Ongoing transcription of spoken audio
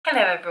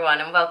Hello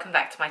everyone and welcome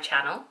back to my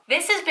channel.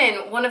 This has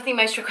been one of the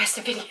most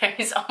requested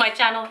videos on my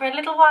channel for a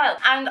little while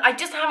and I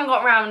just haven't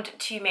got around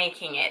to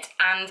making it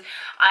and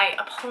I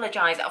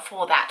apologise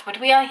for that,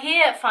 but we are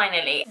here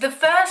finally. The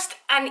first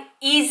and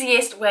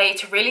easiest way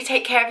to really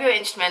take care of your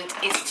instrument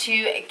is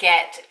to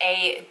get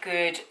a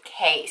good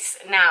case.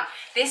 Now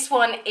this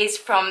one is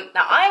from,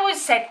 now I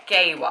always said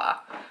Gewa,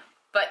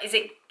 but is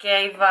it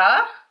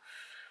Gewa?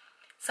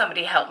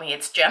 Somebody help me,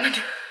 it's German.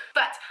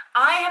 But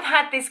I have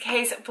had this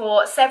case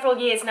for several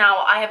years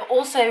now. I have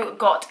also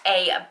got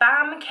a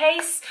BAM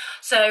case,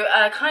 so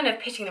kind of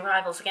pitting the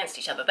rivals against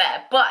each other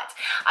there. But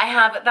I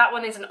have, that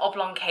one is an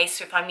oblong case,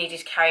 so if I'm needed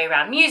to carry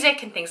around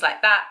music and things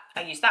like that,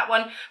 I use that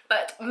one.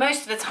 But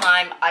most of the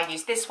time I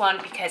use this one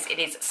because it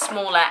is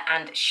smaller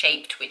and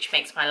shaped, which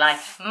makes my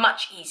life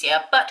much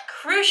easier. But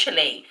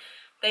crucially,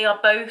 they are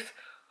both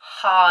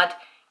hard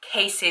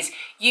cases.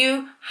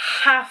 You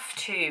have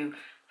to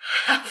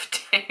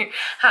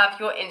have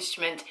your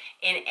instrument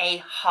in a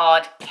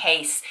hard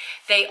case.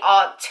 They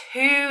are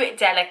too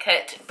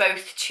delicate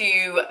both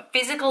to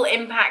physical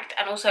impact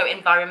and also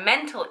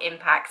environmental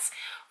impacts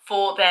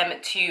for them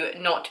to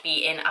not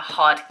be in a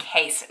hard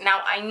case.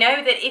 Now I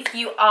know that if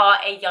you are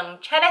a young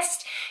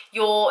cellist,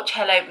 your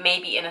cello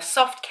may be in a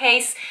soft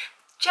case.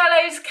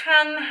 Cellos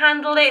can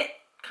handle it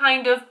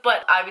kind of,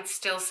 but I would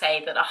still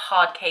say that a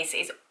hard case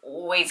is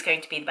always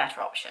going to be the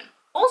better option.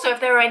 Also, if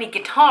there are any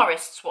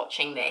guitarists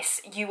watching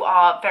this, you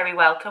are very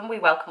welcome. We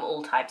welcome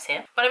all types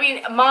here. But I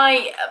mean,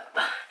 my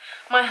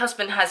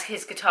husband has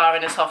his guitar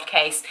in a soft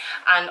case,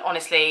 and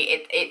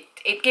honestly,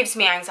 it gives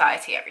me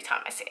anxiety every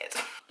time I see it.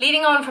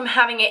 Leading on from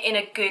having it in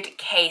a good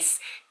case,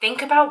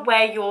 think about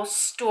where you're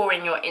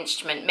storing your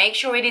instrument. Make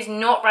sure it is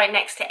not right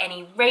next to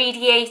any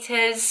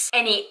radiators,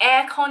 any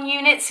aircon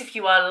units if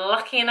you are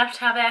lucky enough to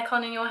have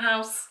aircon in your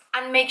house.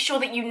 And make sure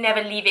that you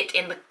never leave it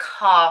in the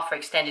car for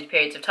extended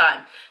periods of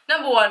time.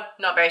 Number one,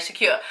 not very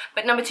secure.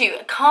 But number two,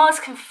 cars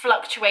can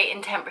fluctuate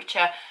in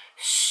temperature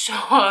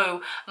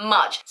so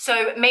much.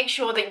 So make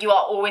sure that you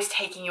are always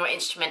taking your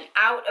instrument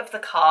out of the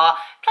car.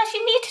 Plus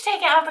you need to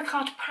take it out of the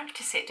car to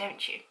practice it,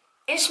 don't you?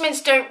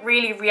 Instruments don't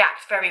really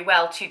react very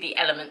well to the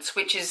elements,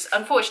 which is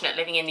unfortunate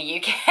living in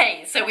the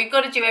UK. So we've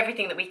got to do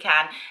everything that we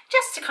can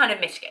just to kind of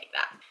mitigate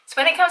that.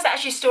 So when it comes to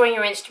actually storing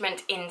your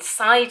instrument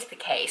inside the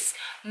case,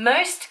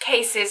 most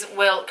cases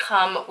will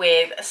come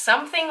with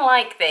something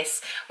like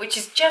this, which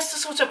is just a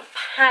sort of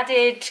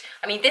padded,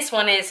 I mean this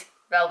one is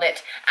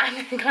velvet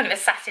and kind of a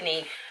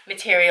satiny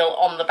material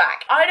on the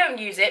back. I don't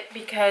use it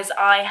because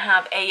I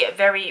have a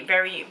very,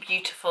 very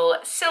beautiful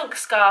silk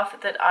scarf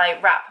that I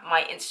wrap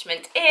my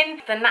instrument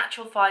in. The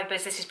natural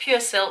fibres, this is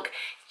pure silk,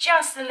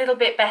 just a little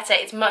bit better.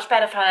 It's much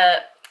better for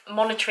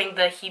monitoring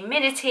the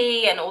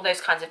humidity and all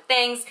those kinds of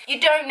things.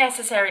 You don't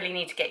necessarily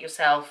need to get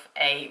yourself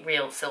a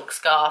real silk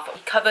scarf. The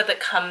cover that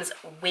comes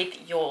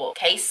with your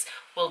case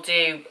will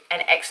do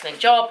an excellent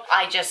job.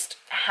 I just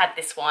had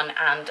this one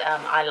and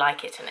I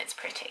like it and it's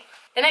pretty.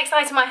 The next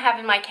item I have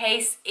in my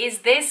case is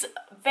this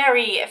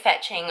very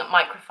fetching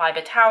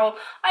microfiber towel.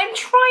 I'm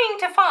trying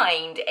to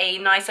find a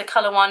nicer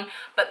colour one,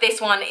 but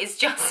this one is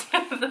just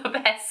the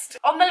best.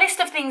 On the list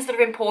of things that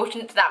are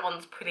important, that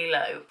one's pretty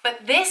low.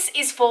 But this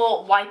is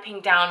for wiping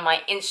down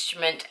my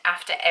instrument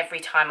after every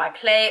time I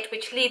play it,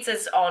 which leads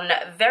us on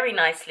very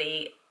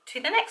nicely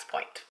to the next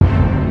point.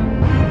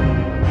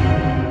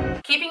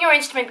 Keeping your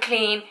instrument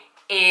clean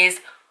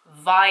is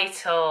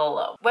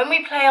vital. When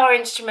we play our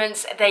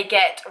instruments, they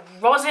get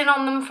rosin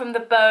on them from the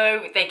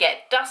bow, they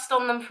get dust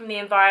on them from the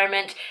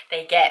environment,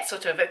 they get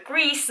sort of a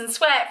grease and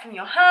sweat from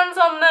your hands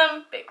on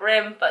them. Bit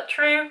grim, but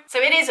true. So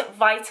it is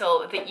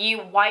vital that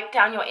you wipe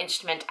down your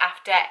instrument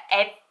after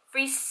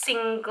every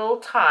single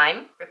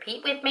time.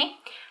 Repeat with me.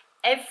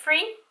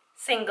 Every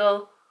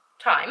single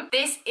time.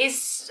 This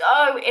is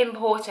so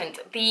important.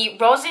 The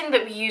rosin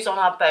that we use on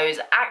our bows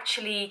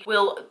actually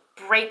will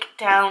break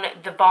down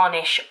the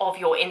varnish of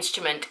your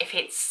instrument if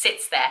it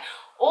sits there.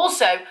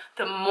 Also,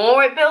 the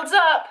more it builds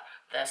up,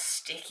 the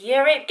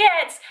stickier it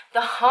gets, the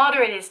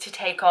harder it is to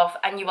take off,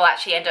 and you will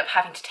actually end up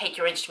having to take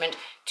your instrument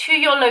to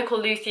your local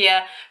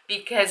luthier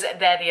because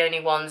they're the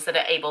only ones that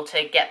are able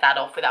to get that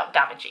off without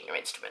damaging your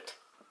instrument.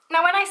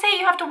 Now when I say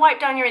you have to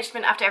wipe down your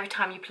instrument after every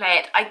time you play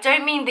it, I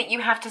don't mean that you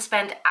have to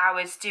spend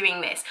hours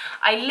doing this.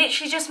 I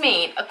literally just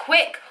mean a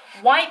quick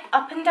wipe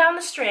up and down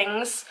the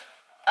strings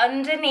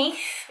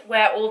underneath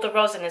where all the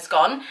rosin is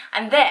gone,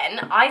 and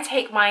then I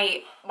take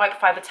my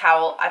microfiber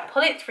towel, I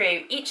pull it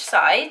through each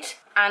side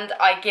and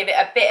I give it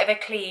a bit of a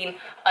clean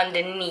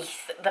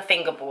underneath the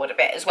fingerboard a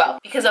bit as well,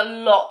 because a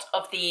lot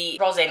of the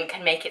rosin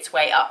can make its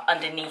way up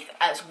underneath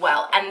as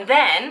well. And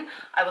then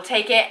I will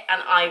take it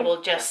and I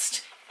will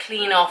just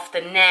clean off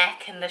the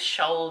neck and the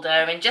shoulder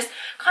and just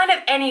kind of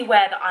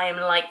anywhere that I am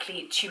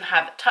likely to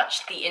have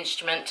touched the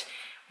instrument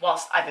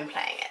whilst I've been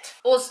playing it.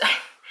 Also,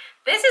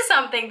 this is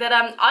something that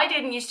I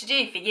didn't used to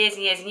do for years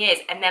and years and years,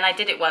 and then I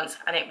did it once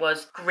and it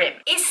was grim.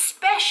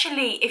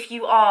 Especially if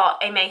you are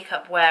a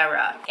makeup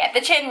wearer. Get the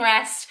chin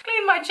rest.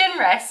 Clean my chin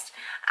rest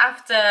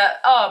after,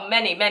 oh,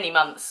 many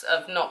months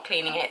of not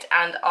cleaning it,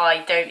 and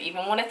I don't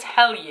even want to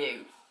tell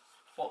you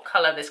what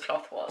colour this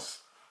cloth was.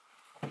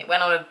 It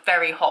went on a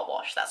very hot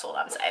wash, that's all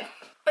I'm saying.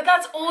 But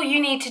that's all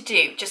you need to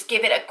do. Just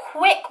give it a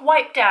quick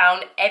wipe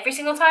down every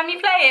single time you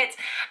play it,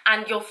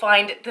 and you'll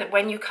find that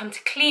when you come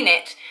to clean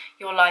it,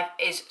 your life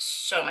is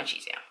so much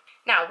easier.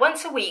 Now,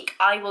 once a week,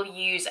 I will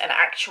use an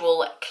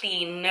actual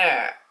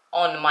cleaner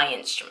on my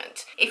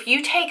instrument. If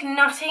you take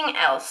nothing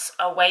else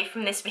away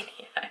from this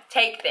video,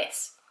 take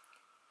this.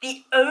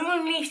 The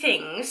only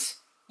things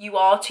you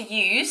are to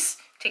use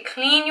to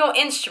clean your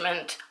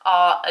instrument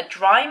are a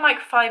dry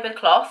microfiber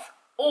cloth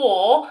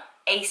or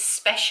a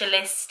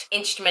specialist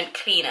instrument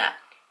cleaner.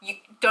 You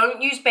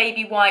don't use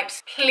baby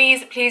wipes.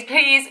 Please, please,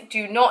 please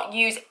do not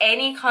use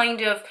any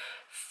kind of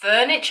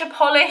furniture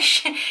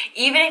polish,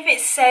 even if it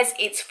says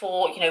it's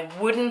for, you know,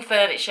 wooden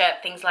furniture,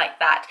 things like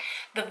that.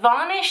 The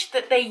varnish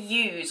that they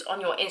use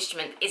on your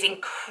instrument is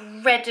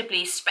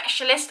incredibly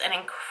specialist and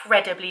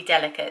incredibly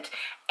delicate.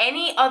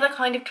 Any other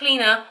kind of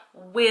cleaner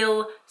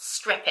will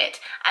strip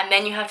it, and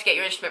then you have to get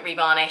your instrument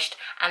revarnished,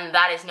 and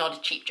that is not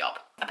a cheap job.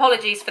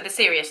 Apologies for the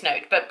serious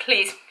note, but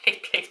please, please,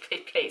 please,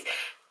 please, please,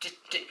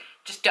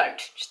 just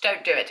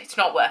don't do it. It's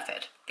not worth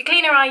it. The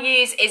cleaner I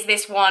use is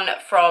this one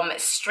from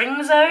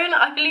String Zone,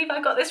 I believe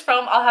I got this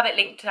from. I'll have it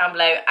linked down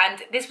below,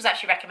 and this was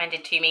actually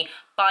recommended to me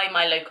by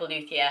my local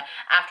luthier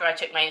after I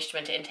took my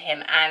instrument into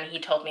him, and he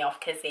told me off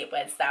because it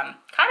was kind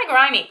of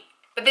grimy.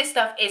 But this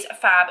stuff is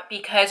fab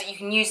because you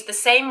can use the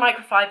same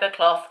microfiber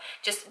cloth,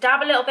 just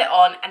dab a little bit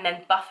on and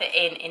then buff it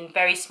in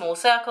very small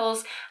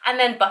circles, and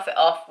then buff it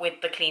off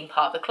with the clean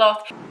part of the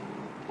cloth.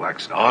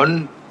 Wax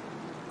on,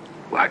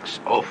 wax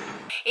off.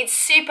 It's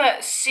super,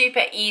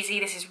 super easy.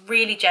 This is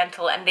really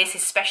gentle, and this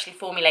is specially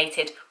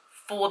formulated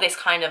for this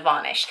kind of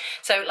varnish.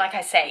 So like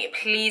I say,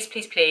 please,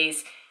 please,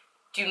 please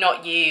do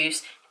not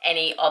use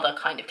any other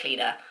kind of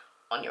cleaner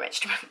on your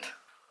instrument.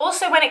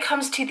 Also, when it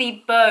comes to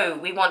the bow,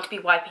 we want to be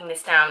wiping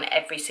this down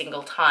every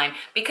single time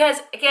because,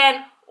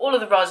 again, all of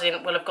the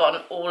rosin will have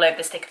gotten all over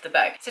the stick of the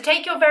bow. So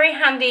take your very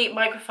handy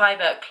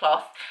microfiber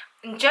cloth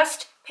and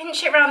just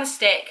pinch it around the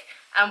stick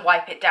and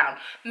wipe it down.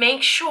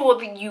 Make sure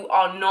that you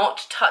are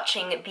not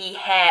touching the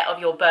hair of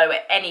your bow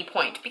at any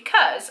point,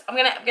 because I'm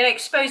gonna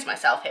expose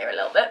myself here a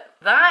little bit.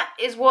 That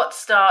is what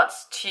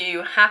starts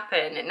to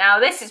happen. Now,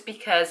 this is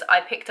because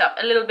I picked up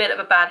a little bit of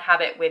a bad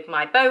habit with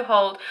my bow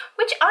hold,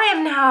 which I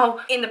am now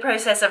in the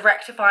process of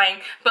rectifying,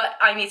 but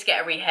I need to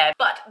get a rehair.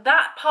 But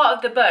that part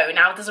of the bow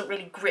now doesn't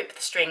really grip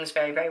the strings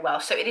very, very well,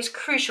 so it is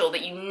crucial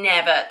that you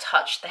never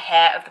touch the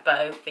hair of the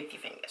bow with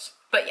your fingers.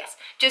 But yes,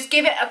 just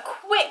give it a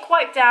quick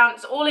wipe down,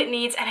 it's all it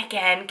needs, and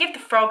again, give the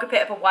frog a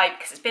bit of a wipe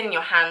because it's been in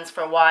your hands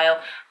for a while,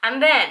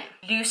 and then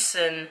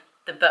loosen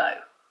the bow,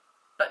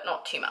 but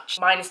not too much.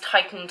 Mine is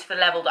tightened to the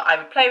level that I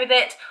would play with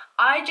it.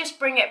 I just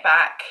bring it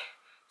back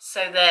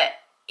so that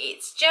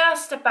it's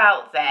just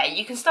about there.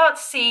 You can start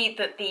to see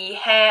that the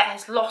hair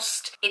has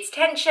lost its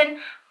tension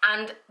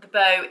and the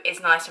bow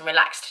is nice and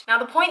relaxed. Now,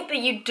 the point that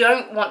you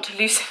don't want to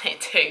loosen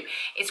it to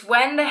is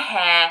when the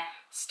hair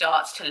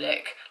starts to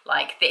look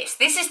like this.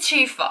 This is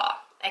too far,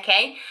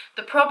 okay?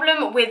 The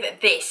problem with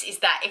this is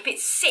that if it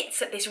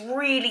sits at this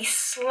really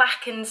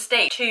slackened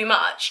state too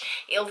much,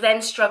 it'll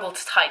then struggle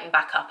to tighten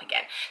back up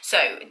again.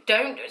 So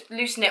don't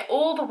loosen it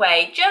all the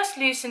way, just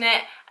loosen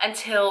it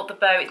until the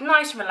bow is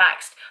nice and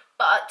relaxed,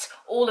 but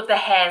all of the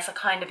hairs are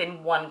kind of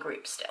in one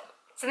group still.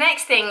 So the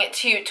next thing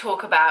to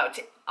talk about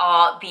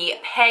are the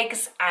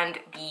pegs and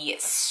the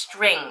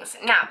strings.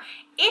 Now,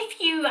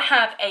 if you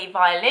have a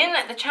violin,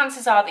 the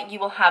chances are that you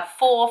will have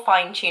 4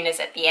 fine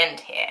tuners at the end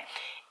here.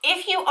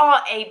 If you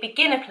are a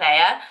beginner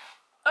player,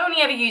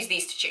 only ever use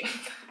these to tune.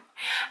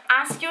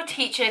 Ask your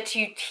teacher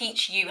to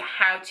teach you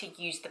how to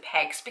use the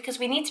pegs, because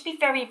we need to be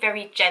very,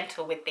 very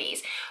gentle with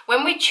these.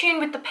 When we tune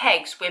with the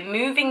pegs, we're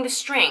moving the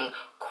string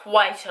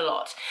quite a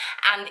lot.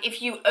 And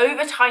if you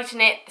over tighten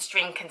it, the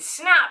string can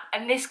snap,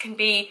 and this can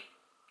be,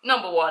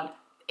 number one,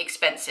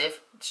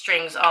 expensive.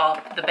 Strings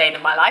are the bane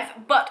of my life,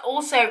 but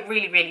also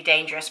really, really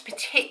dangerous,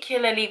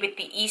 particularly with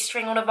the E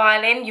string on a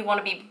violin. You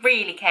want to be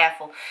really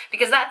careful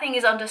because that thing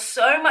is under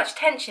so much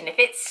tension. If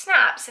it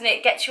snaps and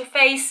it gets your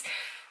face,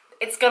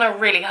 it's gonna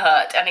really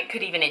hurt and it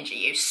could even injure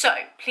you. So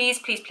please,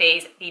 please,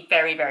 please be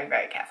very, very,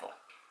 very careful.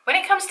 When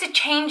it comes to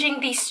changing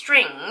the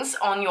strings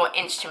on your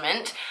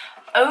instrument,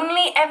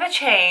 only ever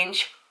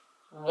change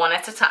one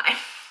at a time.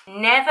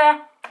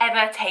 Never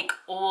ever take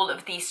all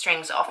of these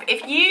strings off.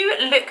 If you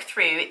look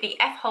through the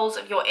F-holes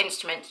of your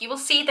instrument, you will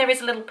see there is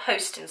a little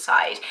post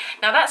inside.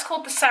 Now that's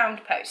called the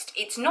sound post.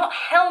 It's not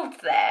held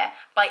there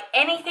by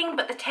anything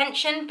but the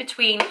tension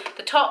between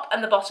the top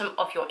and the bottom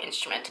of your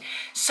instrument.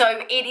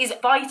 So it is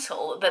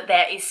vital that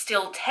there is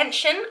still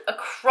tension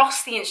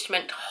across the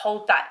instrument to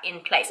hold that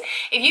in place.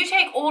 If you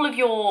take all of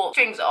your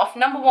strings off,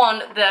 number one,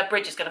 the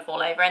bridge is going to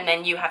fall over and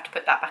then you have to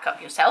put that back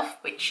up yourself,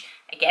 which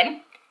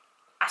again,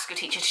 ask your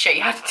teacher to show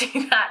you how to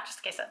do that, just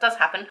in case that does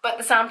happen. But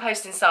the sound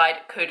post inside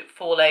could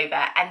fall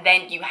over and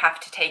then you have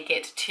to take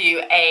it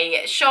to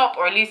a shop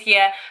or a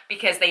luthier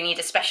because they need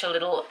a special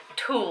little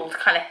tool to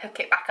kind of hook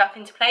it back up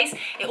into place.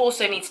 It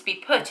also needs to be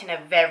put in a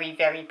very,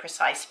 very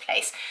precise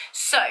place.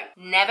 So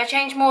never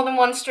change more than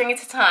one string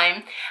at a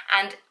time,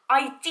 and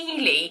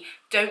ideally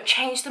don't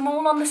change them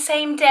all on the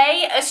same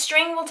day. A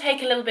string will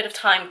take a little bit of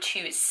time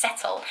to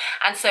settle,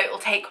 and so it will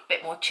take a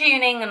bit more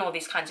tuning and all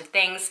these kinds of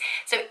things.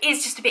 So it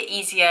is just a bit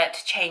easier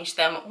to change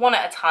them one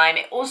at a time.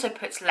 It also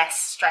puts less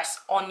stress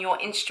on your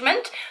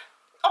instrument.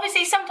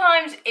 Obviously,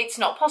 sometimes it's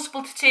not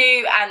possible to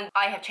do, and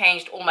I have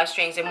changed all my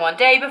strings in one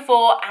day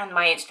before, and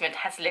my instrument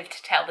has lived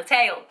to tell the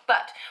tale.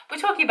 But we're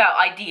talking about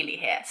ideally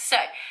here. So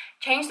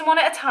change them one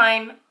at a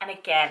time, and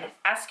again,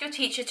 ask your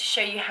teacher to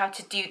show you how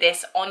to do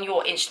this on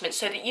your instrument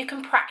so that you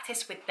can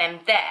practice with them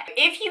there.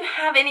 If you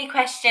have any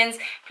questions,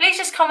 please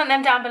just comment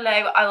them down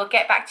below. I will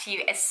get back to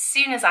you as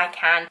soon as I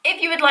can.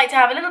 If you would like to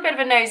have a little bit of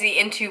a nosy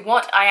into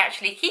what I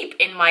actually keep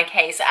in my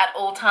case at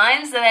all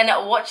times, then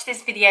watch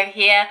this video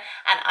here,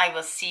 and I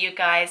will see you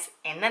guys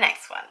in the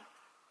next one.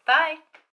 Bye!